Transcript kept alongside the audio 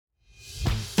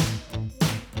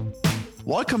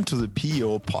Welcome to the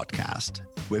PEO podcast,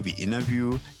 where we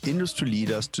interview industry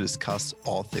leaders to discuss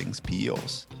all things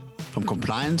PEOs, from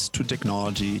compliance to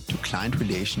technology to client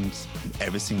relations and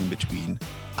everything in between.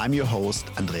 I'm your host,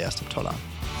 Andreas and David.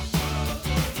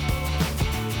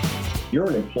 You're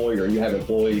an employer, you have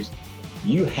employees,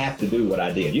 you have to do what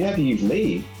I did. You have to use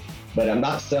me, but I'm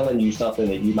not selling you something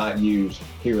that you might use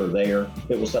here or there.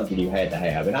 It was something you had to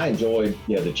have. And I enjoyed,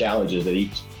 the challenges that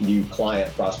each new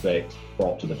client prospect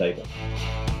brought to the table.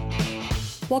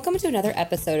 Welcome to another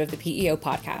episode of the PEO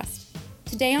podcast.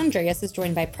 Today, Andreas is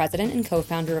joined by President and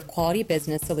Co-founder of Quality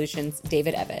Business Solutions,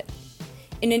 David Evette.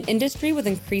 In an industry with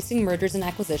increasing mergers and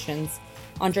acquisitions,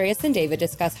 Andreas and David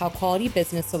discuss how Quality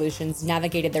Business Solutions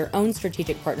navigated their own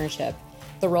strategic partnership,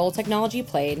 the role technology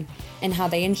played, and how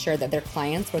they ensured that their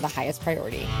clients were the highest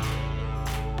priority.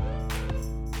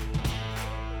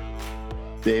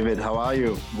 David, how are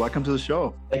you? Welcome to the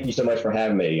show. Thank you so much for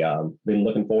having me. Been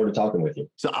looking forward to talking with you.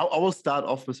 So I will start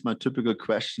off with my typical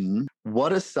question.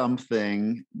 What is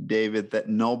something, David, that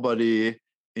nobody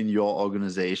in your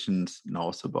organizations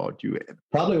knows about you?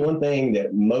 Probably one thing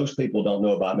that most people don't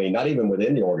know about me, not even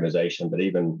within the organization, but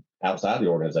even outside the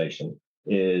organization,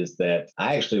 is that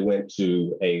I actually went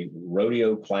to a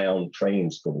rodeo clown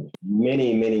training school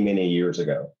many years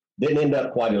ago. Didn't end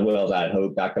up quite as well as I had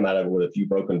hoped. I come out of it with a few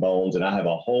broken bones, and I have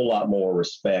a whole lot more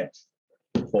respect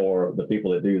for the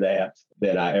people that do that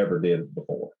than I ever did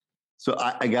before. So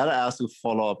I got to ask a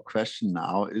follow-up question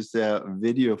now. Is there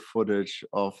video footage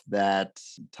of that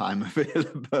time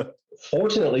available?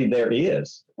 Fortunately, there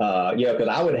is. Because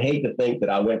I would hate to think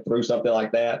that I went through something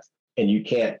like that and you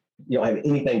don't have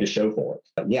anything to show for it.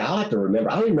 Yeah, I'll have to remember.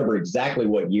 I don't remember exactly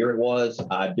what year it was.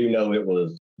 I do know it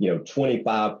was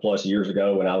 25 plus years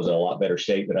ago when I was in a lot better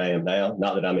shape than I am now.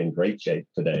 Not that I'm in great shape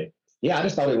today. Yeah, I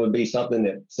just thought it would be something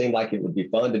that seemed like it would be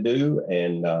fun to do,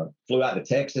 and flew out to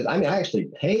Texas. I actually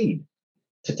paid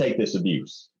to take this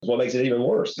abuse. That's what makes it even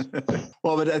worse.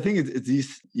 Well, but I think it's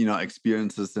these,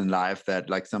 experiences in life that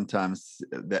sometimes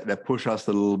that push us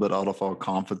a little bit out of our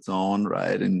comfort zone,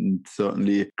 right? And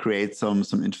certainly create some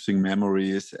interesting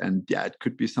memories. And yeah, it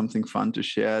could be something fun to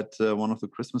share at one of the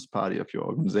Christmas party of your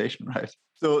organization, right?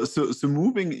 So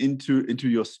moving into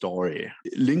your story,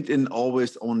 LinkedIn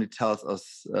always only tells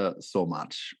us so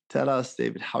much. Tell us,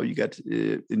 David, how you got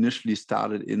initially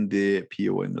started in the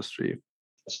PO industry.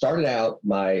 Started out,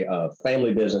 my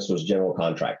family business was general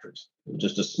contractors,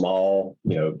 just a small,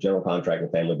 general contracting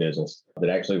family business that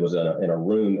actually was in a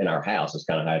room in our house. Is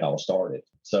kind of how it all started.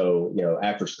 So,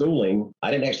 after schooling,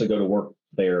 I didn't actually go to work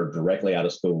there directly out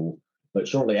of school. But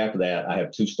shortly after that, I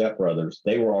have two stepbrothers.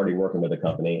 They were already working with the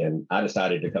company, and I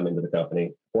decided to come into the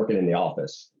company working in the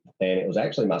office. And it was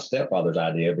actually my stepfather's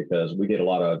idea because we did a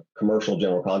lot of commercial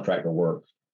general contractor work.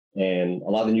 And a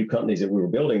lot of the new companies that we were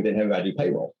building didn't have anybody do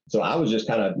payroll. So I was just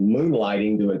kind of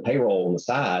moonlighting, doing payroll on the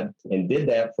side, and did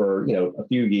that for, a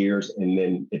few years. And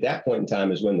then at that point in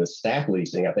time is when the staff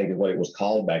leasing, I think is what it was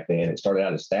called back then. It started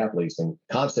out as staff leasing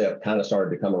concept kind of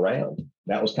started to come around.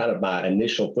 That was kind of my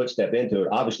initial footstep into it.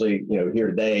 Obviously, here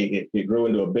today, it grew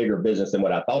into a bigger business than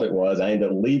what I thought it was. I ended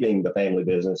up leaving the family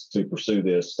business to pursue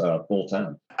this full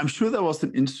time. I'm sure there was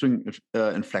an interesting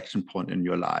inflection point in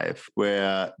your life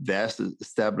where there's an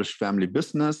established family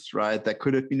business, right? That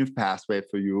could have been a pathway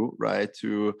for you, right?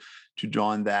 To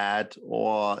join that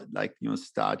or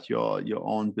start your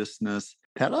own business.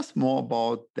 Tell us more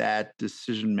about that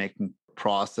decision-making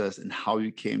process and how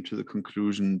you came to the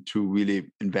conclusion to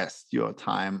really invest your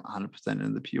time 100%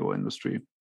 in the PO industry.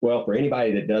 Well, for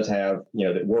anybody that does have,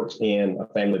 that works in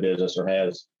a family business or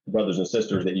has brothers and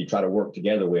sisters that you try to work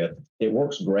together with, it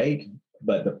works great.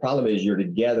 But the problem is you're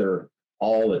together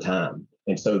all the time.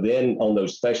 And so then on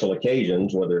those special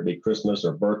occasions, whether it be Christmas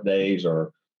or birthdays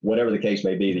or whatever the case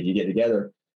may be that you get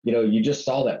together, you just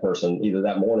saw that person either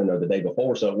that morning or the day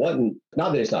before. So it wasn't,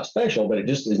 not that it's not special, but it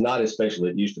just is not as special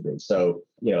as it used to be. So,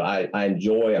 I'm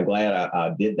glad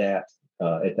I did that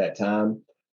at that time.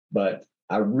 But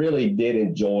I really did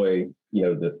enjoy,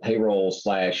 the payroll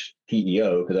 /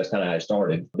 PEO, because that's kind of how I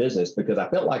started business, because I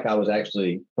felt like I was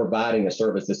actually providing a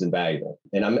service that's invaluable.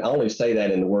 And I only say that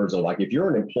in the words of if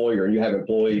you're an employer and you have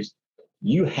employees,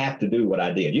 you have to do what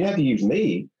I did. You have to use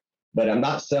me, but I'm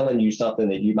not selling you something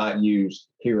that you might use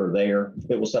here or there.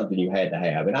 It was something you had to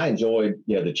have. And I enjoyed,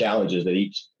 the challenges that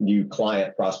each new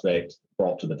client prospect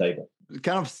brought to the table.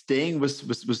 Kind of staying with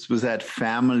that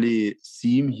family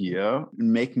theme here,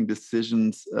 making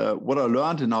decisions. What I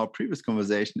learned in our previous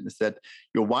conversation is that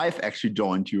your wife actually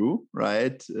joined you,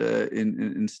 right,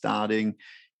 in starting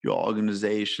your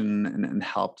organization and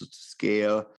helped it to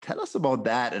scale. Tell us about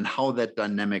that and how that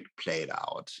dynamic played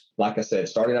out. Like I said,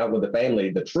 starting out with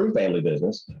the true family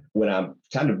business, when I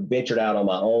kind of ventured out on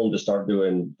my own to start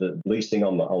doing the leasing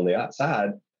on the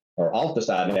outside or off the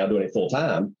side, now doing it full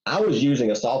time, I was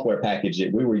using a software package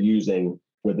that we were using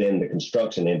within the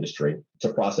construction industry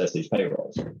to process these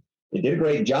payrolls. It did a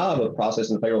great job of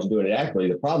processing the payrolls and doing it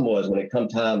accurately. The problem was when it come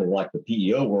time in like the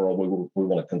PEO world, we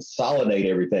want to consolidate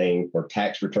everything for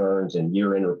tax returns and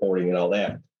year-end reporting and all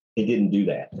that. It didn't do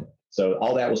that. So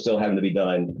all that was still having to be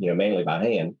done, mainly by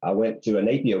hand. I went to an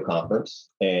APO conference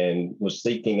and was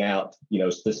seeking out,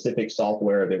 specific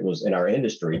software that was in our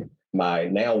industry. My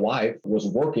now wife was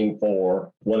working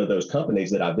for one of those companies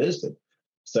that I visited.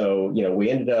 So,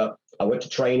 I went to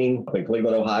training up in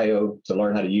Cleveland, Ohio to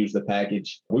learn how to use the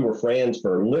package. We were friends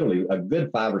for literally a good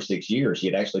 5 or 6 years. She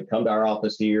had actually come to our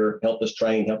office here, helped us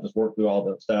train, helped us work through all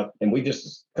that stuff. And we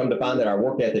just come to find that our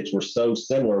work ethics were so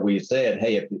similar. We said,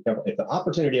 hey, if the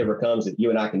opportunity ever comes that you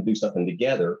and I can do something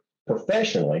together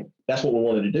professionally, that's what we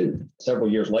wanted to do.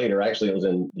 Several years later, actually, it was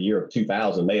in the year of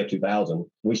 2000, May of 2000,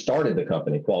 we started the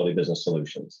company, Quality Business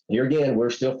Solutions. Here again, we're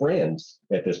still friends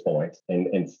at this point.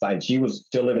 And she was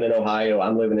still living in Ohio.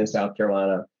 I'm living in South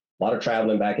Carolina. A lot of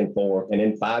traveling back and forth. And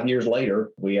then 5 years later,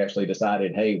 we actually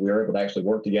decided, hey, we were able to actually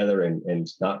work together and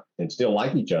still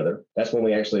like each other. That's when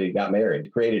we actually got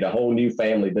married, created a whole new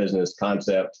family business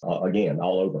concept, again,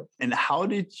 all over. And how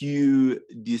did you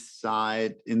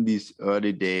decide in these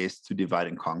early days to divide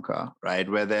and conquer, right?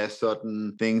 Where there are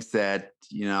certain things that,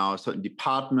 certain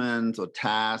departments or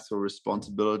tasks or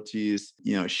responsibilities,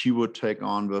 she would take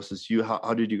on versus you.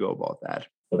 How did you go about that?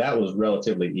 Well, that was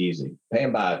relatively easy.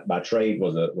 Pam by trade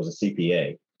was a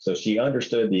CPA. So she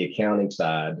understood the accounting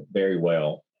side very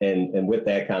well. And with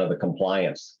that, kind of the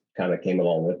compliance kind of came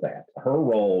along with that. Her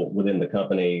role within the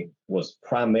company was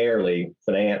primarily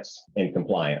finance and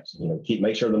compliance.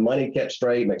 Make sure the money kept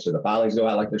straight, make sure the filings go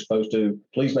out like they're supposed to.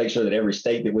 Please make sure that every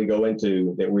state that we go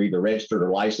into, that we're either registered or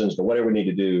licensed or whatever we need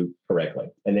to do correctly.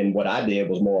 And then what I did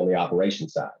was more on the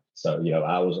operations side. So,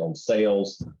 I was on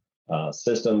sales,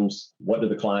 systems, what do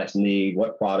the clients need,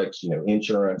 what products,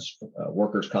 insurance,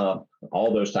 workers' comp,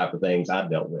 all those type of things I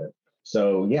dealt with.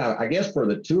 So, yeah, I guess for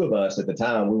the two of us at the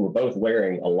time, we were both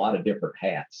wearing a lot of different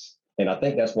hats. And I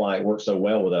think that's why it worked so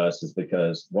well with us, is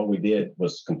because what we did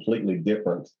was completely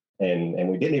different. And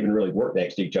we didn't even really work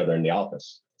next to each other in the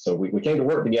office. So we came to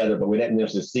work together, but we didn't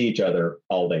necessarily see each other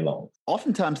all day long.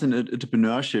 Oftentimes in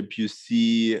entrepreneurship, you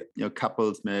see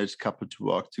couples, married couple to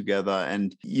work together,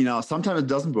 and sometimes it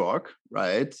doesn't work,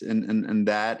 right? And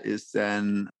that is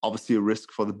then obviously a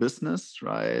risk for the business,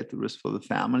 right? The risk for the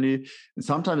family. And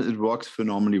sometimes it works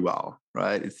phenomenally well,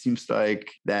 right? It seems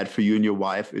like that for you and your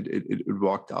wife, it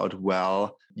worked out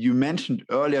well. You mentioned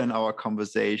earlier in our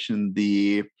conversation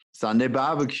the Sunday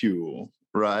barbecue,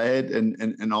 right?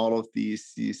 And all of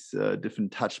these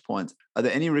different touch points. Are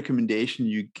there any recommendation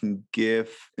you can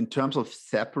give in terms of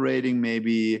separating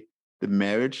maybe the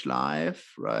marriage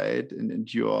life, right?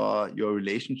 And your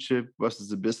relationship versus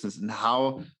the business, and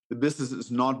how the business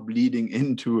is not bleeding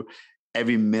into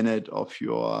every minute of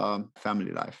your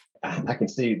family life? I can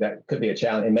see that could be a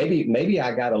challenge. And maybe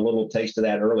I got a little taste of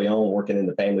that early on working in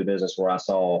the family business, where I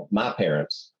saw my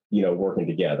parents working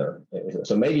together.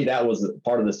 So maybe that was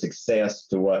part of the success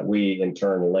to what we in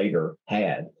turn later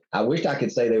had. I wish I could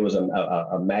say there was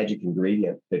a magic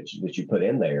ingredient that you put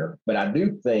in there, but I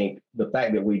do think the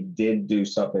fact that we did do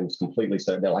something completely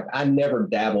separate, like I never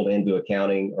dabbled into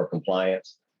accounting or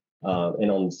compliance.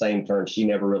 And on the same turn, she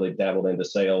never really dabbled into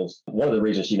sales. One of the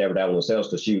reasons she never dabbled into sales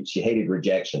because she hated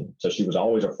rejection. So she was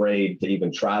always afraid to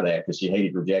even try that because she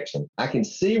hated rejection. I can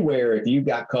see where if you've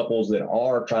got couples that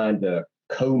are trying to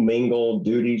commingle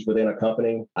duties within a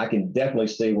company, I can definitely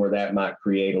see where that might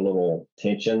create a little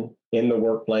tension in the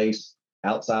workplace,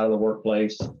 outside of the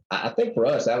workplace. I think for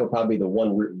us, that would probably be the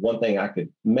one thing I could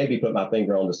maybe put my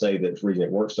finger on to say that the reason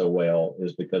it worked so well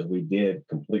is because we did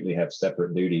completely have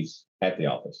separate duties at the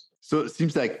office. So it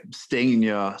seems like staying in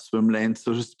your swim lane,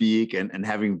 so to speak, and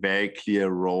having very clear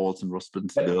roles and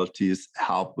responsibilities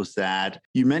help with that.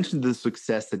 You mentioned the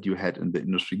success that you had in the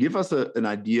industry. Give us an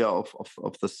idea of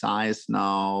the size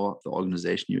now, the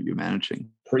organization you're managing.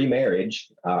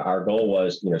 Pre-marriage, our goal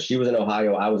was, she was in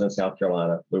Ohio, I was in South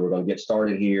Carolina. We were going to get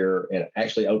started here and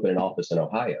actually open an office in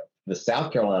Ohio. The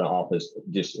South Carolina office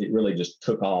really just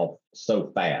took off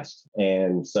so fast.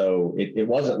 And so it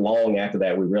wasn't long after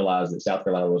that we realized that South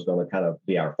Carolina was going to kind of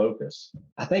be our focus.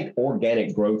 I think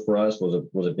organic growth for us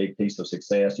was a big piece of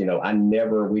success.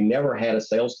 We never had a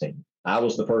sales team. I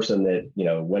was the person that,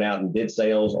 went out and did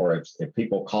sales, or if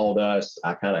people called us,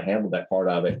 I kind of handled that part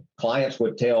of it. Clients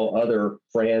would tell other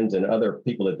friends and other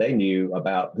people that they knew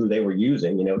about who they were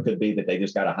using. It could be that they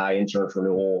just got a high insurance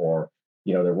renewal, or,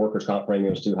 their workers' comp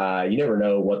premium was too high. You never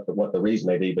know what the reason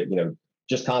may be, but,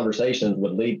 just conversations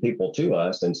would lead people to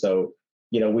us. And so,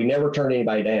 we never turned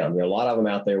anybody down. A lot of them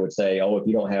out there would say, oh, if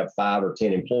you don't have 5 or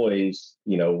 10 employees,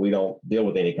 we don't deal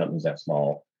with any companies that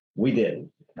small. We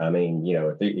didn't. I mean,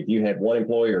 if you had 1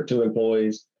 employee or 2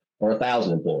 employees or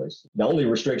 1,000 employees, the only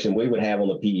restriction we would have on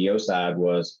the PEO side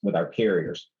was with our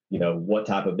carriers, what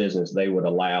type of business they would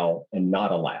allow and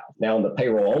not allow. Now, on the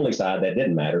payroll only side, that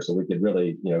didn't matter. So we could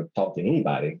really, talk to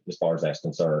anybody as far as that's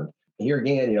concerned. Here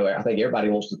again, I think everybody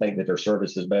wants to think that their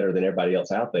service is better than everybody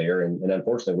else out there. And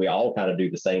unfortunately, we all kind of do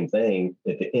the same thing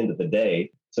at the end of the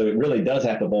day. So it really does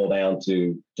have to boil down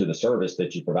to the service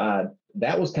that you provide.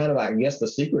 That was kind of, I guess, the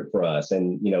secret for us.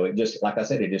 And, it just, like I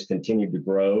said, it just continued to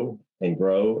grow and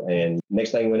grow. And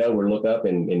next thing we know, we look up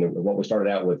and what we started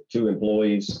out with 2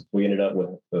 employees, we ended up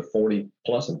with 40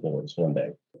 plus employees one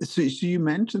day. So you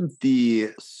mentioned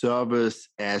the service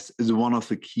as one of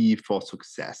the key for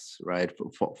success, right,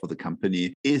 for the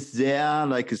company. Is there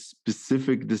like a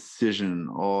specific decision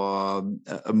or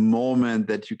a moment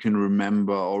that you can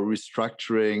remember, or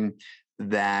restructuring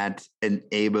that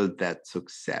enabled that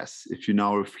success? If you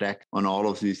now reflect on all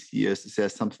of these years, is there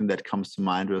something that comes to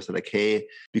mind where it's like, hey,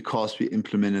 because we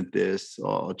implemented this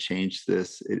or changed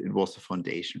this, it was the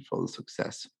foundation for the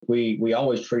success? We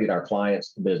always treated our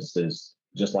clients' businesses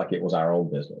just like it was our own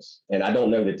business. And I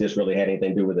don't know that this really had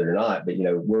anything to do with it or not, but,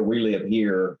 where we live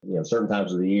here, certain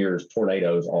times of the years,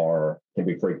 tornadoes can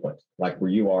be frequent. Like where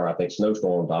you are, I think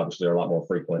snowstorms obviously are a lot more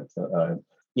frequent.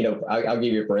 I'll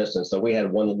give you, for instance, so we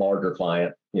had one larger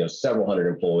client, several hundred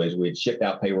employees. We had shipped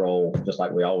out payroll just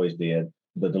like we always did.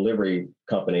 The delivery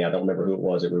company, I don't remember who it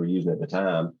was that we were using at the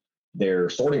time, their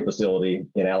sorting facility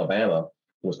in Alabama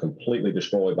was completely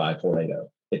destroyed by a tornado.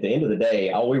 At the end of the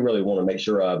day, all we really want to make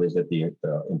sure of is that the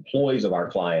employees of our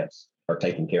clients are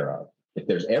taken care of. If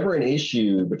there's ever an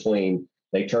issue between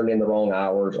they turned in the wrong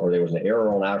hours or there was an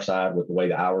error on our side with the way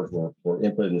the hours were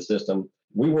input in the system,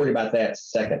 we worried about that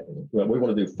second. What we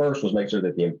want to do first was make sure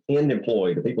that the end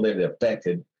employee, the people that are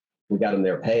affected, we got them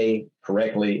their pay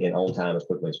correctly and on time as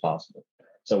quickly as possible.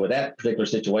 So with that particular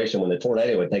situation, when the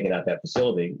tornado had taken out that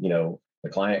facility, the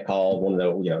client called, wanted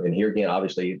to know, and here again,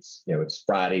 obviously it's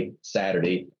Friday,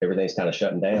 Saturday, everything's kind of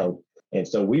shutting down. And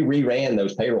so we reran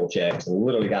those payroll checks and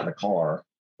literally got in a car,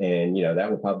 and, that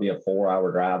would probably be a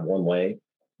 4-hour drive one way,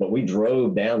 but we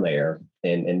drove down there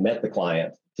and met the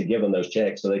client to give them those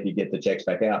checks so they could get the checks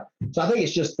back out. So I think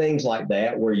it's just things like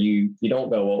that where you don't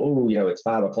go, it's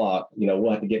 5 o'clock,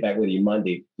 we'll have to get back with you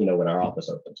Monday, when our office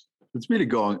opens. It's really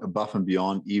going above and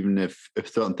beyond, even if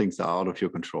certain things are out of your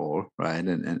control, right?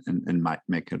 And might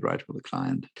make it right for the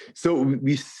client. So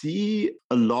we see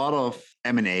a lot of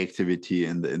M&A activity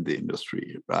in the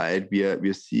industry, right? We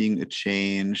are seeing a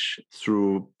change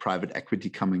through private equity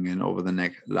coming in over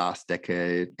the last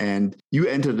decade. And you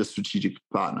entered a strategic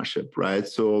partnership, right?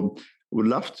 So would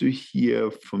love to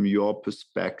hear from your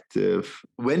perspective.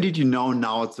 When did you know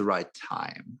now it's the right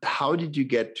time? How did you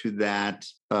get to that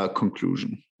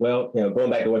conclusion? Well,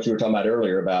 going back to what you were talking about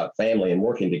earlier about family and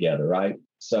working together, right?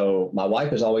 So my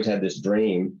wife has always had this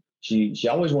dream. She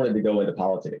always wanted to go into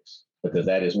politics because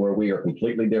that is where we are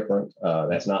completely different.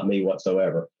 That's not me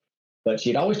whatsoever. But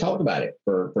she'd always talked about it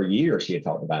for years. She had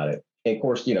talked about it. And of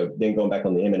course, then going back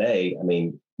on the M&A, I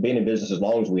mean, being in business as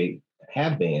long as we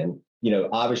have been,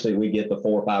 obviously we get the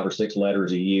 4 or 5 or 6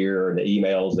 letters a year and the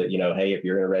emails that, hey, if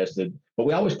you're interested, but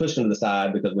we always pushed them to the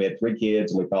side because we had 3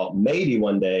 kids and we thought maybe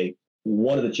one day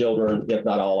one of the children, if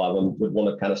not all of them, would want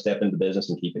to kind of step into business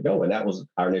and keep it going. That was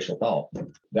our initial thought.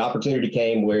 The opportunity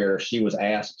came where she was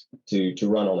asked to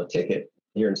run on a ticket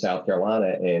here in South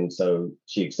Carolina. And so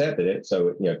she accepted it.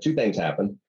 So, 2 things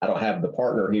happened. I don't have the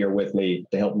partner here with me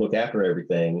to help look after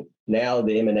everything. Now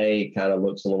the M&A kind of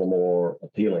looks a little more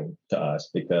appealing to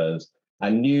us because I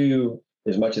knew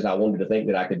as much as I wanted to think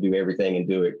that I could do everything and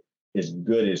do it as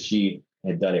good as she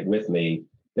had done it with me,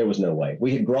 there was no way.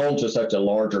 We had grown to such a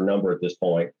larger number at this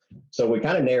point. So we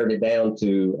kind of narrowed it down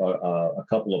to a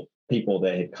couple of people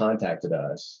that had contacted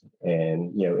us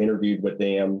and, interviewed with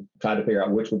them, tried to figure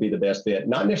out which would be the best fit,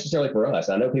 not necessarily for us.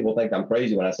 I know people think I'm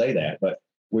crazy when I say that, but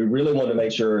we really wanted to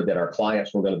make sure that our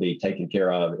clients were going to be taken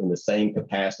care of in the same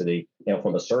capacity,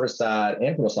 from a service side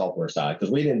and from a software side,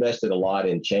 because we'd invested a lot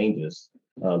in changes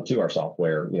to our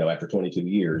software. After 22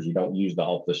 years, you don't use the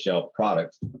off-the-shelf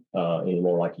product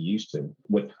anymore like you used to.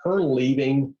 With her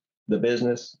leaving the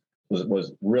business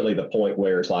was really the point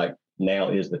where it's like, now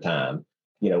is the time.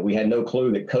 we had no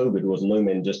clue that COVID was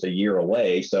looming just a year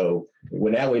away. So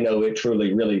now we know it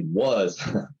truly, really was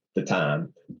the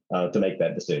time to make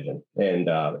that decision. And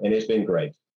it's been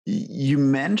great. You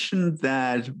mentioned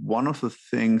that one of the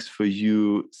things for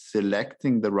you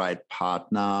selecting the right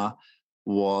partner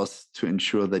was to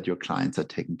ensure that your clients are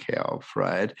taken care of,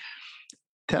 right?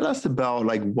 Tell us about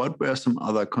what were some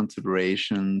other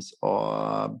considerations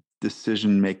or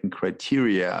decision-making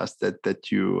criteria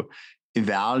that you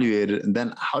evaluated, and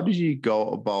then how did you go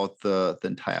about the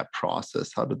entire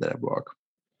process? How did that work?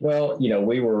 Well,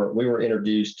 we were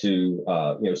introduced to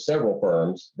several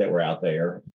firms that were out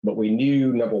there, but we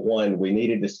knew, number one, we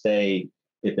needed to stay,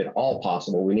 if at all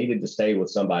possible, we needed to stay with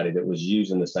somebody that was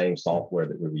using the same software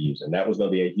that we were using. That was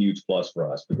going to be a huge plus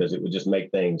for us because it would just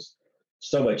make things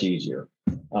so much easier.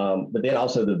 But then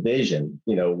also the vision,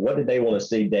 what did they want to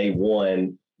see day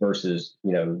one versus,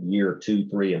 year 2,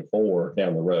 3, and 4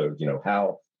 down the road?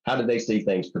 How did they see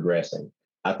things progressing?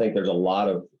 I think there's a lot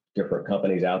of different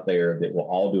companies out there that will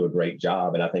all do a great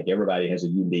job. And I think everybody has a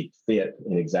unique fit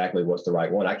in exactly what's the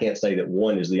right one. I can't say that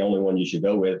one is the only one you should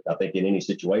go with. I think in any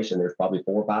situation, there's probably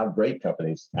 4 or 5 great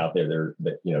companies out there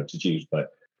that to choose.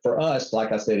 But for us,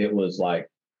 like I said, it was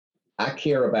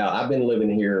I've been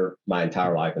living here my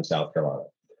entire life in South Carolina.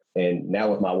 And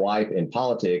now with my wife in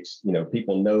politics,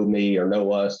 people know me or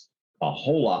know us a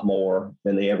whole lot more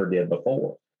than they ever did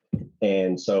before.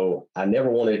 And so I never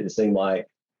wanted it to seem like,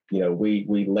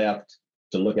 we left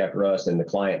to look after us and the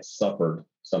clients suffered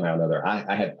somehow or another.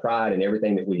 I had pride in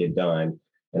everything that we had done.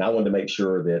 And I wanted to make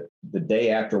sure that the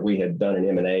day after we had done an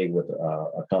M&A with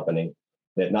a company,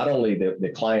 that not only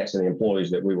the clients and the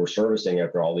employees that we were servicing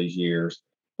after all these years,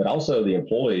 but also the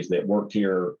employees that worked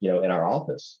here, in our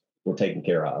office were taken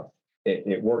care of.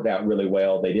 It worked out really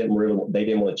well. They didn't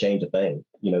want to change a thing.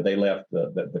 They left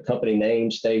the company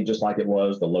name stayed just like it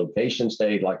was, the location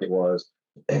stayed like it was,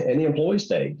 and the employees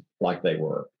stayed like they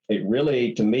were. It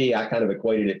really, to me, I kind of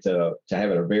equated it to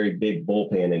having a very big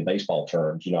bullpen in baseball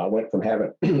terms. I went from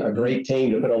having a great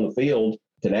team to put on the field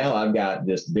to now I've got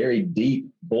this very deep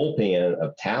bullpen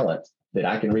of talent that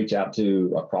I can reach out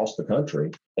to across the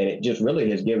country. And it just really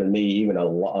has given me even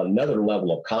another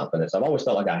level of confidence. I've always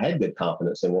felt like I had good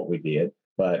confidence in what we did,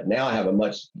 but now I have a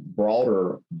much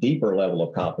broader, deeper level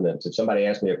of confidence. If somebody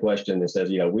asks me a question that says,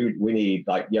 we need,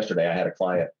 like yesterday, I had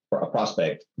a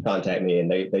prospect contact me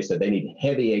and they said they need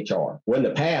heavy HR. Well, in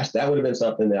the past, that would have been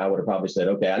something that I would have probably said,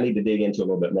 okay, I need to dig into a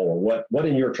little bit more. What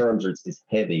in your terms is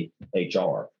heavy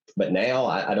HR? But now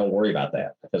I don't worry about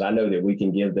that because I know that we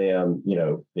can give them,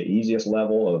 the easiest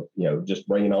level of, just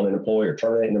bringing on an employee or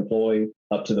terminating an employee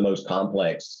up to the most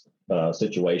complex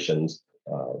situations.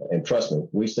 And trust me,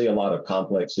 we see a lot of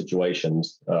complex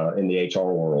situations in the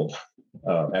HR world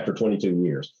after 22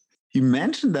 years. You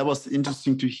mentioned that was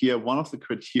interesting to hear. One of the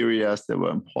criteria that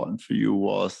were important for you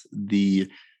was the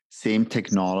same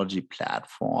technology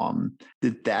platform.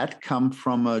 Did that come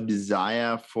from a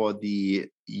desire for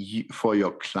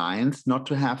your clients not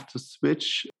to have to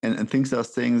switch and things are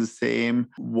staying the same?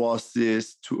 Was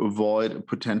this to avoid a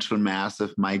potential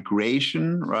massive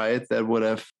migration, right? That would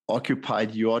have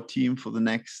occupied your team for the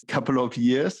next couple of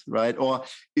years, right? Or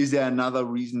is there another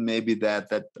reason maybe that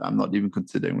I'm not even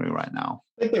considering right now?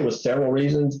 I think there was several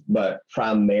reasons, but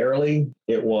primarily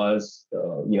it was,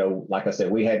 like I said,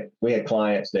 we had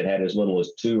clients that had as little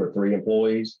as 2 or 3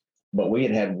 employees, but we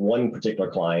had one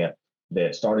particular client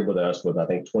that started with us with, I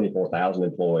think, 24,000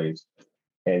 employees.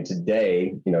 And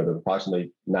today,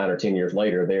 approximately 9 or 10 years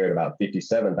later, they're at about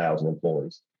 57,000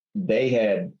 employees. They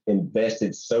had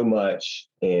invested so much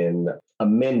in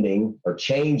amending or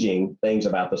changing things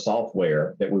about the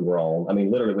software that we were on. I mean,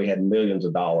 literally, we had millions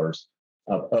of dollars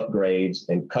of upgrades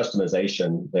and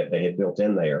customization that they had built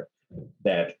in there,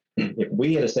 that if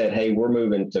we had said, hey, we're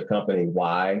moving to company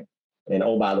Y, and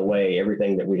oh, by the way,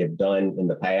 everything that we had done in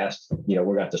the past, we're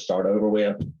going to have to start over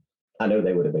with, I know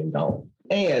they would have been gone.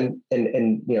 And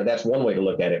that's one way to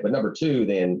look at it. But number 2,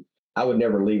 then I would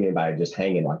never leave anybody just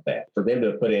hanging like that. For them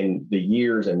to put in the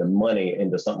years and the money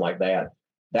into something like that,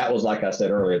 that was, like I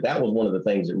said earlier, that was one of the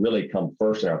things that really come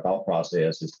first in our thought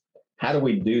process is, how do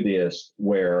we do this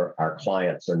where our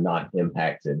clients are not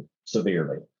impacted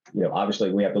severely?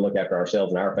 Obviously we have to look after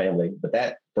ourselves and our family, but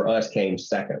that for us came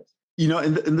second. In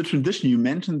the transition, you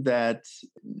mentioned that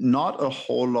not a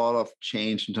whole lot of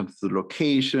change in terms of the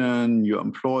location, your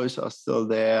employees are still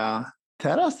there.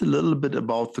 Tell us a little bit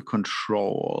about the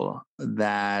control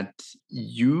that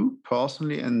you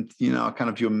personally and, kind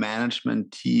of your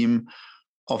management team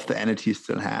of the entity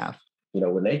still have.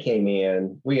 When they came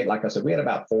in, we had, like I said, we had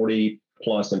about 40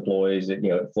 plus employees that,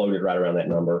 it floated right around that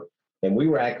number. And we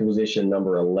were acquisition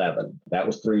number 11. That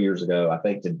was 3 years ago. I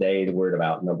think today we're at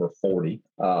about number 40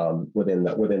 within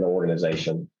the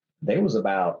organization. There was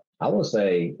about, I want to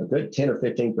say, a good 10 or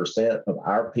 15% of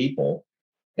our people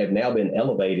have now been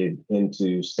elevated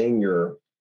into senior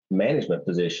management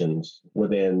positions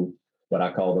within what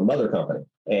I call the mother company.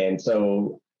 And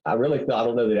so I really feel, I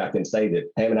don't know that I can say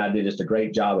that Pam and I did just a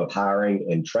great job of hiring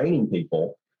and training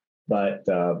people, but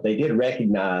they did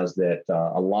recognize that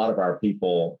a lot of our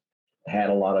people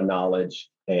had a lot of knowledge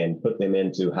and put them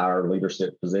into higher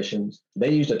leadership positions.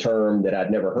 They used a term that I'd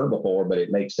never heard before, but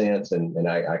it makes sense. And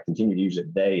I continue to use it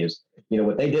today is,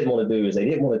 what they didn't want to do is they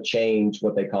didn't want to change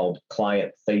what they called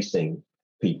client-facing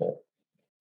people.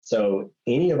 So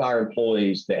any of our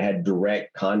employees that had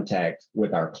direct contact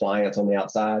with our clients on the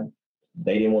outside,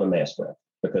 they didn't want to mess with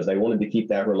because they wanted to keep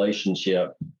that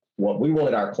relationship. What we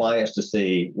wanted our clients to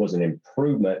see was an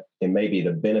improvement in maybe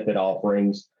the benefit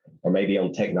offerings or maybe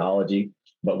on technology,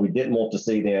 but we didn't want to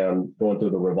see them going through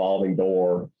the revolving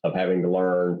door of having to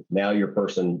learn, now your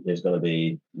person is going to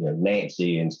be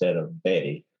Nancy instead of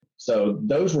Betty. So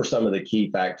those were some of the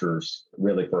key factors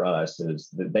really for us, is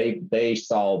that they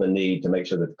saw the need to make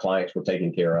sure that the clients were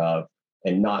taken care of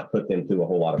and not put them through a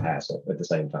whole lot of hassle at the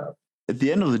same time. At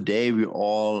the end of the day, we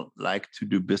all like to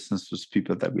do business with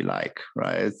people that we like,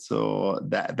 right? So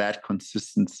that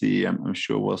consistency, I'm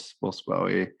sure, was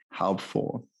very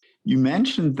helpful. You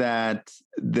mentioned that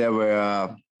there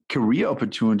were career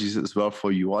opportunities as well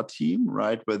for your team,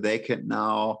 right? Where they can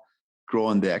now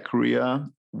grow in their career.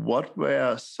 What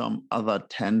were some other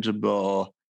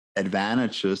tangible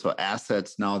advantages or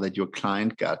assets now that your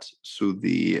client got through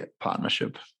the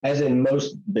partnership? As in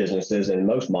most businesses and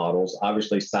most models,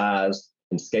 obviously size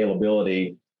and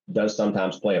scalability does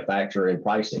sometimes play a factor in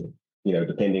pricing,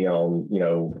 depending on,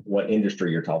 what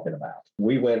industry you're talking about.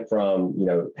 We went from,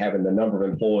 having the number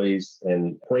of employees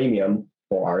and premium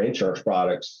for our insurance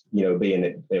products,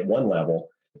 being at one level.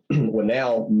 We're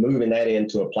now moving that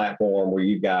into a platform where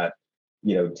you've got,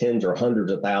 tens or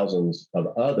hundreds of thousands of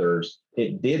others.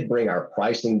 It did bring our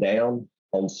pricing down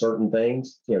on certain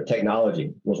things.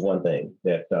 Technology was one thing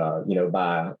that,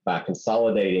 by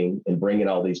consolidating and bringing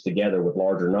all these together with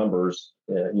larger numbers,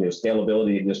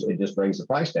 scalability, it just brings the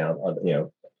price down,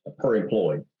 per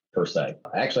employee per se.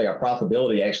 Actually, our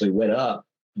profitability actually went up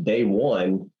day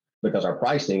one because our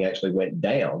pricing actually went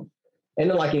down. And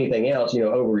then like anything else,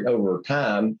 over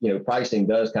time, pricing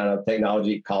does kind of,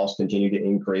 technology costs continue to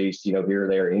increase, here or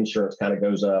there, insurance kind of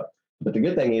goes up. But the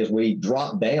good thing is we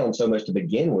dropped down so much to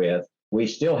begin with. We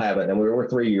still haven't, and we're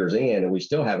 3 years in, and we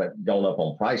still haven't gone up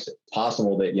on pricing. It's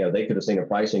possible that, they could have seen a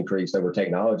price increase over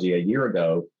technology a year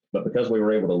ago, but because we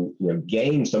were able to,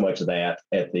 gain so much of that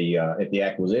at the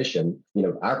acquisition,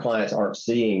 our clients aren't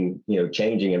seeing,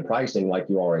 changing in pricing like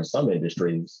you are in some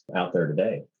industries out there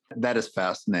today. That is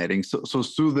fascinating. So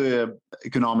through the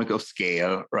economic of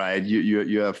scale, right?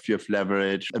 You have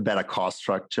leverage, a better cost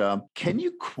structure. Can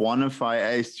you quantify?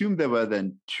 I assume there were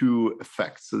then two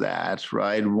effects to that,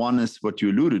 right? One is what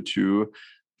you alluded to,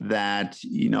 that,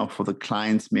 for the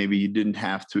clients, maybe you didn't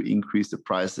have to increase the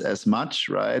price as much,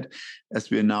 right?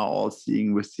 As we're now all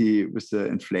seeing with the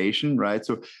inflation, right?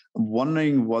 So I'm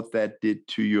wondering what that did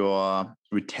to your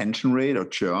retention rate or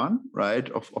churn, right,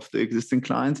 of the existing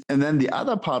clients. And then the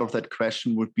other part of that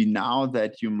question would be, now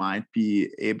that you might be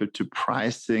able to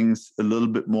price things a little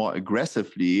bit more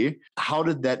aggressively, how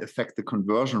did that affect the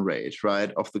conversion rate,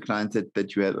 right, of the clients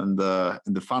that you had in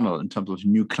the funnel in terms of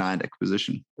new client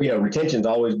acquisition? Retention's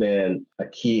always been a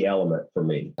key element for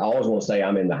me. I always want to say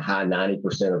I'm in the high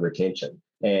 90% of retention.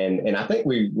 And I think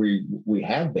we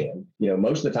have been,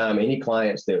 most of the time, any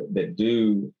clients that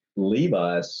do leave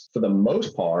us, for the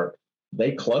most part,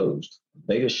 they closed.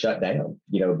 They just shut down,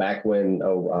 back when,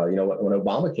 when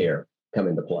Obamacare come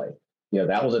into play.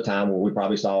 That was a time where we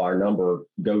probably saw our number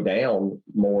go down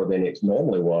more than it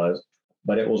normally was,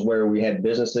 but it was where we had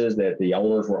businesses that the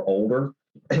owners were older.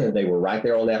 They were right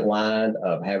there on that line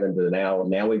of having to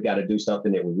now we've got to do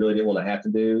something that we really didn't want to have to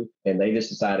do. And they just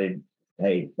decided,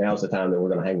 hey, now's the time that we're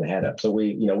going to hang the hat up. So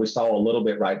we saw a little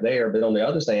bit right there, but on the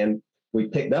other hand, we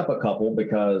picked up a couple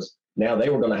because now they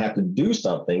were going to have to do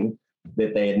something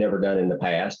that they had never done in the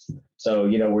past. So,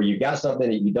 where you've got something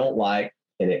that you don't like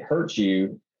and it hurts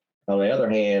you, on the other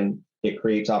hand, it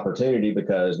creates opportunity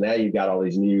because now you've got all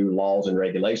these new laws and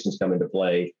regulations come into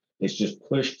play. It's just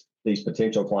pushed these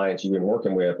potential clients you've been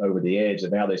working with over the edge.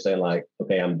 And now they're saying like,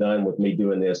 okay, I'm done with me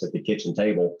doing this at the kitchen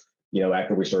table.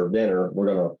 After we serve dinner, we're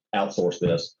going to outsource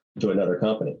this to another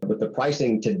company. But the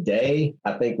pricing today,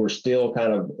 I think we're still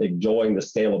kind of enjoying the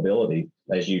scalability,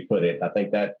 as you put it. I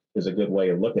think that is a good way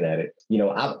of looking at it.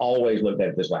 I've always looked at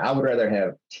it this way. I would rather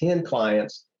have 10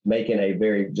 clients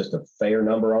making just a fair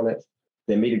number on it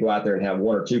than me to go out there and have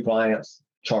one or two clients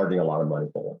charging a lot of money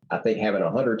for them. I think having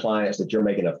 100 clients that you're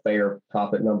making a fair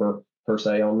profit number per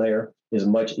se on there is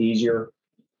much easier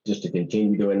just to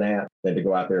continue doing that than to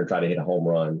go out there and try to hit a home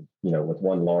run, with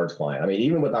one large client. I mean,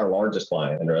 even with our largest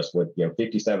client, Andreas, with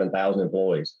 57,000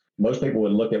 employees, most people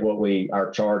would look at what our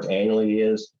charge annually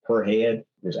is per head.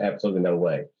 There's absolutely no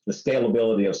way. The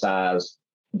scalability of size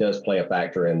does play a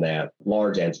factor in that,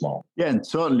 large and small. Yeah, and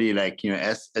certainly,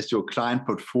 as your client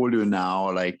portfolio now,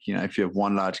 if you have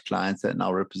one large client that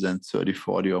now represents 30,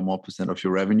 40 or more % of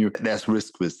your revenue, there's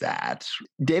risk with that.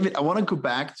 David, I want to go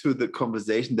back to the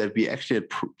conversation that we actually had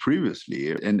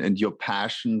previously and your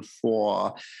passion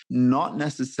for not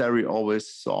necessarily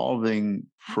always solving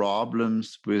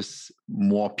problems with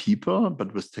more people,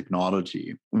 but with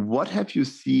technology. What have you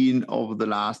seen over the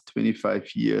last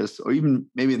 25 years, or even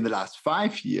maybe in the last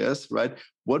 5 years, right?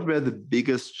 What were the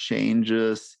biggest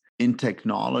changes in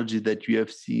technology that you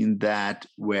have seen that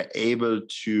were able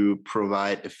to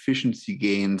provide efficiency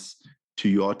gains to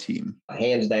your team?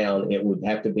 Hands down, it would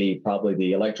have to be probably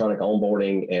the electronic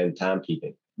onboarding and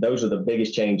timekeeping. Those are the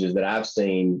biggest changes that I've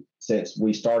seen since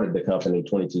we started the company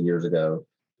 22 years ago.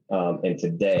 And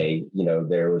today,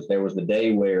 there was the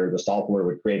day where the software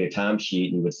would create a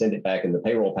timesheet and would send it back in the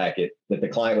payroll packet that the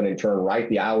client would in turn write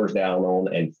the hours down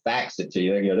on and fax it to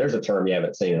you. There's a term you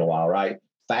haven't seen in a while, right?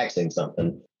 Faxing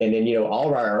something. And then, all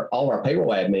of our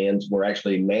payroll admins were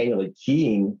actually manually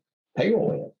keying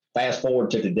payroll in. Fast forward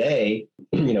to today,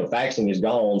 faxing is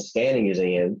gone, scanning is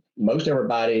in. Most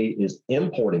everybody is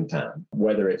importing time,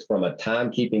 whether it's from a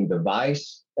timekeeping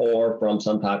device or from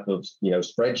some type of,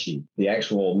 spreadsheet. The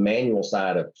actual manual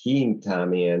side of keying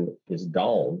time in is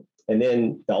gone. And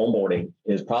then the onboarding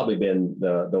has probably been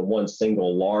the one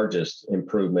single largest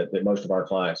improvement that most of our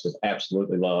clients just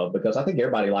absolutely love, because I think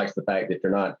everybody likes the fact that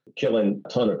you're not killing a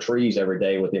ton of trees every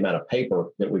day with the amount of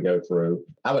paper that we go through.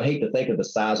 I would hate to think of the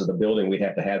size of the building we'd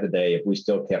have to have today if we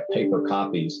still kept paper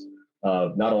copies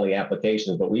of not only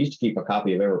applications, but we used to keep a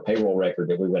copy of every payroll record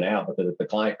that we went out, because if the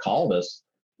client called us,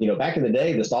 back in the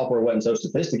day, the software wasn't so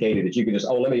sophisticated that you could just,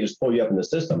 let me just pull you up in the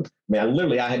system. I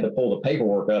mean, I had to pull the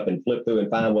paperwork up and flip through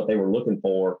and find what they were looking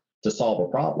for to solve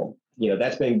a problem.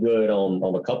 That's been good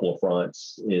on a couple of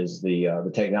fronts, is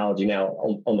the technology. Now,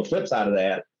 on the flip side of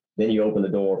that, then you open the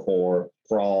door for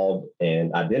fraud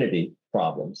and identity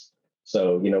problems.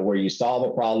 So, where you solve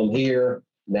a problem here,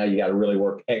 now you got to really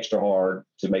work extra hard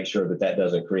to make sure that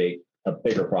doesn't create a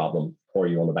bigger problem for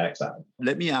you on the backside.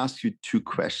 Let me ask you two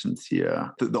questions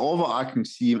here. The overarching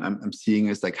theme I'm seeing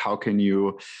is how can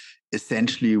you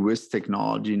essentially with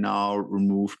technology now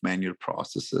remove manual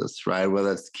processes, right?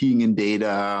 Whether it's keying in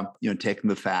data, taking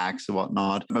the facts or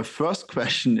whatnot. My first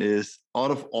question is,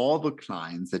 out of all the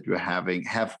clients that you're having,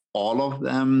 have all of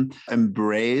them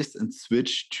embraced and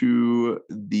switched to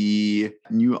the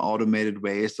new automated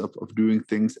ways of doing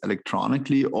things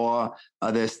electronically? Or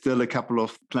are there still a couple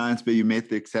of clients where you made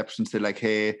the exception, say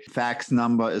hey, fax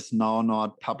number is now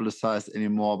not publicized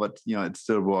anymore, but it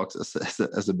still works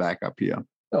as a backup here?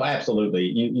 Oh, absolutely.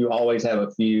 You always have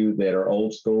a few that are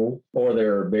old school, or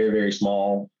they're very, very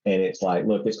small. And it's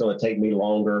look, it's going to take me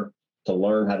longer to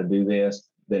learn how to do this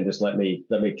than just let me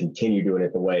continue doing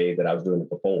it the way that I was doing it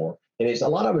before. And it's a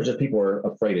lot of it just people are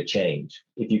afraid of change.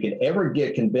 If you can ever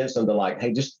convince them to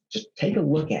hey, just take a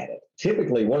look at it.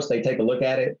 Typically, once they take a look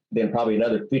at it, then probably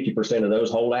another 50% of those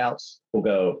holdouts will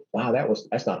go, wow,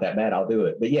 that's not that bad. I'll do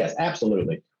it. But yes,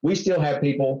 absolutely. We still have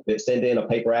people that send in a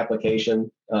paper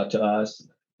application to us.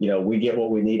 We get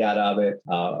what we need out of it,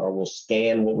 or we'll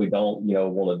scan what we don't,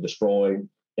 want to destroy.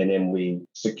 And then we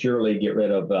securely get rid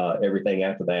of everything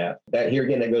after that. That here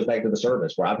again, that goes back to the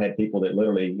service, where I've had people that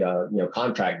literally,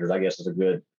 contractors, I guess is a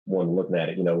good one looking at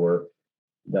it, where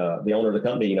the owner of the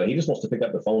company, he just wants to pick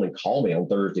up the phone and call me on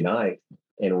Thursday night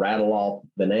and rattle off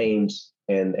the names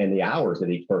and the hours that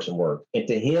each person worked. And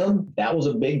to him, that was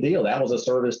a big deal. That was a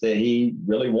service that he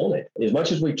really wanted. As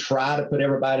much as we try to put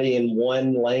everybody in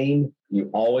one lane, you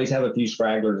always have a few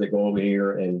stragglers that go over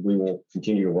here, and we will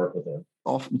continue to work with them.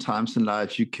 Oftentimes in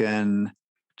life, you can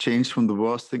change from the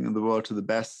worst thing in the world to the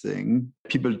best thing.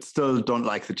 People still don't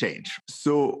like the change.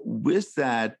 So with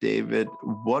that, David,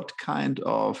 what kind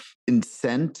of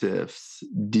incentives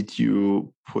did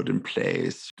you put in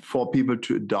place for people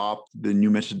to adopt the new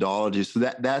methodology? So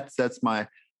that's my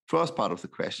first part of the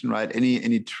question, right?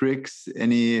 Any tricks,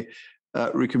 any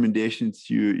recommendations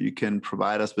you can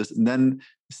provide us with? And then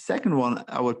Second one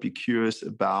I would be curious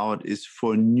about is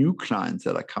for new clients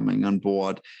that are coming on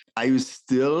board. Are you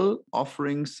still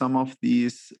offering some of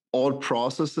these old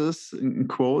processes in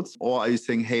quotes, or are you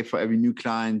saying, hey, for every new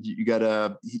client,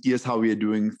 here's how we are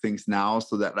doing things now,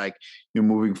 so that like you're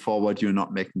moving forward, you're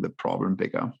not making the problem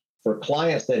bigger? For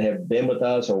clients that have been with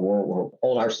us or were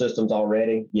on our systems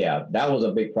already, yeah, that was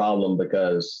a big problem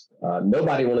because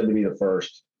nobody wanted to be the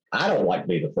first. I don't like to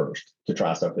be the first to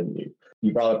try something new.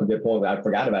 You brought up a good point. I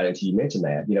forgot about it until you mentioned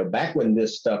that. Back when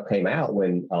this stuff came out,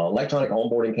 when electronic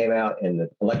onboarding came out and the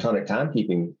electronic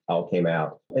timekeeping all came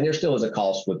out, and there still is a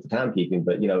cost with the timekeeping,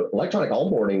 but electronic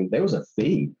onboarding, there was a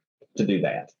fee to do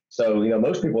that. So,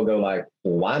 most people go like,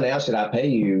 well, why now should I pay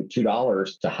you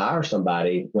 $2 to hire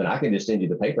somebody when I can just send you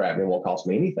the paper app and it won't cost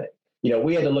me anything?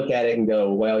 We had to look at it and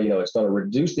go, well, it's going to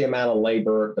reduce the amount of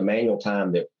labor, the manual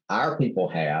time that our people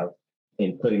have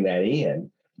in putting that in.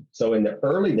 So in the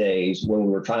early days, when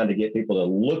we were trying to get people to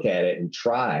look at it and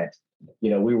try it,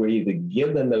 we would either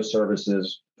give them those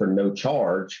services for no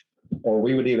charge, or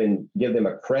we would even give them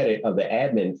a credit of the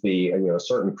admin fee, a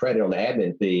certain credit on the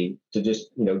admin fee to just,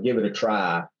 give it a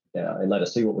try and let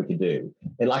us see what we could do.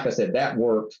 And like I said, that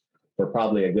worked for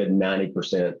probably a good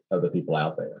 90% of the people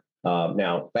out there.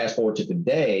 Now, fast forward to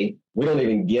today, we don't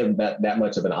even give that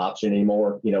much of an option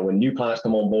anymore. When new clients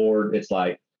come on board, it's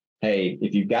like, hey,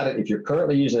 if you're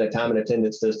currently using a time and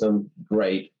attendance system,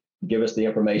 great. Give us the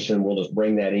information. We'll just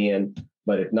bring that in.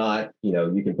 But if not,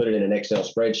 you can put it in an Excel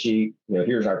spreadsheet.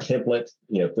 Here's our template,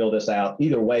 fill this out.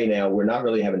 Either way, now we're not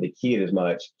really having to key it as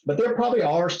much, but there probably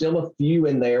are still a few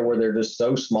in there where they're just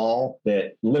so small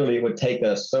that literally it would take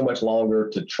us so much longer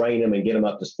to train them and get them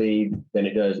up to speed than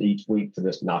it does each week to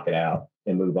just knock it out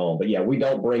and move on. But yeah, we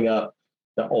don't bring up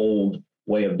the old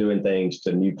way of doing things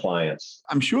to new clients.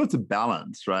 I'm sure it's a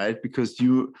balance, right? Because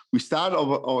we started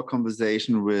our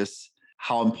conversation with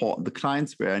how important the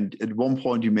clients were. And at one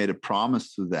point you made a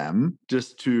promise to them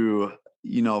just to,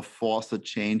 force a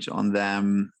change on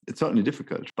them. It's certainly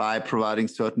difficult by providing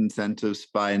certain incentives,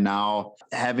 by now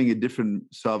having a different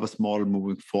service model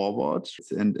moving forward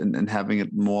and having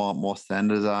it more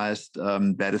standardized.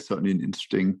 That is certainly an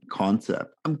interesting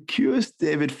concept. I'm curious,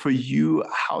 David, for you,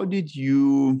 how did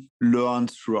you learn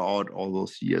throughout all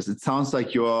those years? It sounds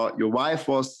like your wife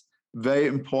was very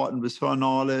important with her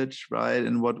knowledge, right?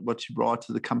 And what she brought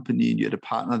to the company, and you had a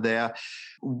partner there.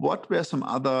 What were some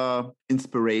other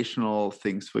inspirational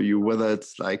things for you, whether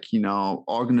it's like,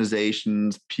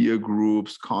 organizations, peer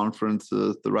groups,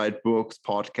 conferences, the right books,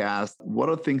 podcasts? What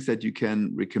are things that you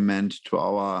can recommend to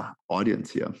our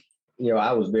audience here?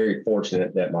 I was very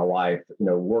fortunate that my wife,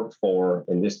 worked for,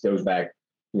 and this goes back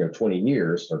 20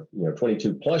 years or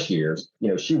 22 plus years,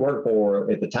 she worked for,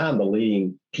 at the time, the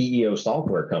leading PEO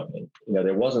software company.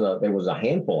 There was a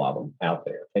handful of them out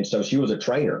there. And so she was a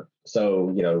trainer.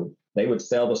 So, they would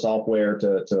sell the software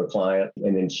to a client,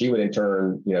 and then she would in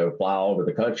turn, fly all over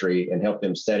the country and help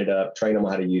them set it up, train them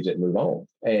how to use it, and move on.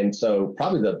 And so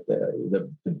probably the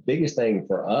biggest thing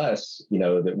for us,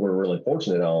 that we're really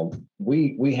fortunate on,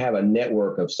 we have a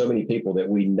network of so many people that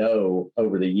we know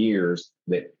over the years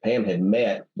that Pam had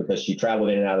met because she traveled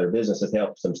in and out of their business and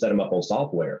helped them set them up on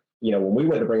software. When we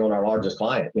went to bring on our largest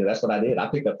client, that's what I did. I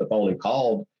picked up the phone and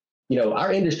called.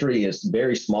 Our industry is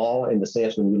very small in the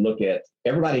sense when you look at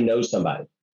everybody knows somebody.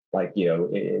 Like,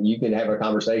 you can have a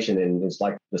conversation and it's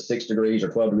like the 6 degrees or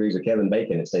 12 degrees of Kevin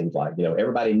Bacon, it seems like,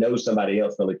 everybody knows somebody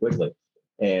else really quickly.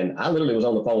 And I literally was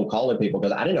on the phone calling people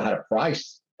because I didn't know how to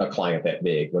price a client that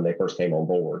big when they first came on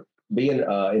board. Being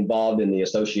involved in the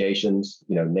associations,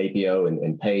 NAPIO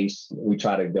and PACE, we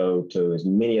try to go to as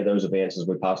many of those events as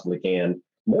we possibly can,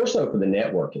 more so for the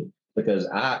networking. Because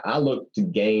I look to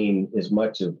gain as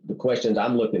much of the questions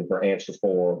I'm looking for answers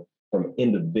from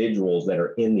individuals that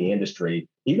are in the industry,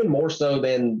 even more so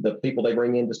than the people they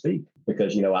bring in to speak.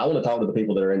 Because, I want to talk to the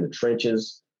people that are in the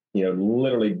trenches,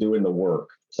 literally doing the work.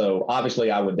 So obviously,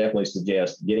 I would definitely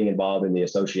suggest getting involved in the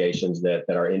associations that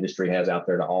our industry has out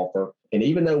there to offer. And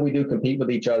even though we do compete with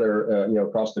each other,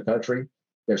 across the country,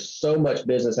 there's so much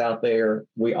business out there.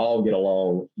 We all get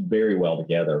along very well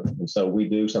together. And so we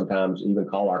do sometimes even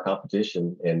call our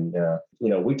competition. And,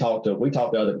 we talk to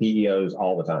other PEOs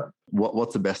all the time.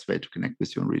 What's the best way to connect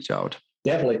with you and reach out?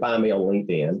 Definitely find me on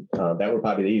LinkedIn. That would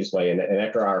probably be the easiest way. And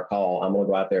after our call, I'm going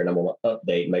to go out there and I'm going to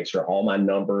update, make sure all my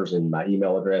numbers and my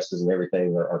email addresses and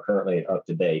everything are currently up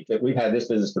to date. We've had this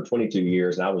business for 22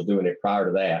 years and I was doing it prior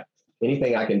to that.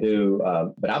 Anything I can do,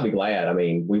 but I'll be glad. I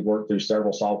mean, we've worked through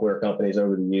several software companies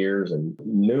over the years and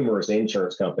numerous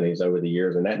insurance companies over the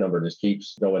years, and that number just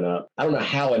keeps going up. I don't know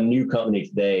how a new company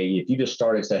today, if you just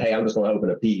started and said, hey, I'm just going to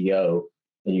open a PEO,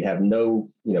 and you have no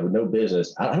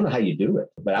business, I don't know how you do it,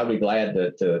 but I'll be glad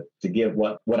to give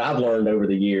what I've learned over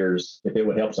the years if it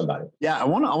would help somebody. Yeah, I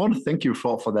want to thank you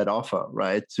for that offer,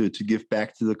 right? To give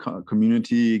back to the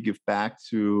community, give back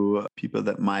to people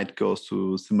that might go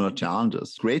through similar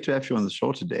challenges. Great to have you on the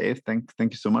show today. Thank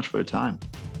you so much for your time.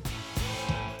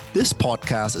 This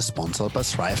podcast is sponsored by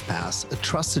ThrivePass, a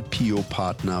trusted PEO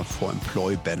partner for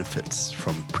employee benefits,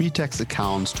 from pre-tax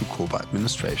accounts to COBRA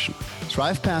administration.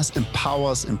 ThrivePass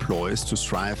empowers employees to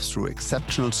thrive through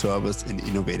exceptional service and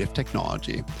innovative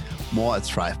technology. More at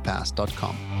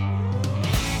thrivepass.com.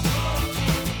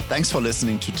 Thanks for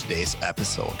listening to today's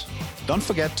episode. Don't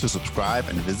forget to subscribe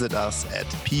and visit us at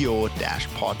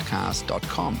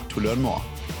peo-podcast.com to learn more.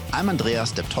 I'm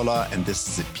Andreas and this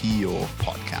is the PEO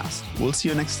Podcast. We'll see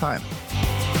you next time.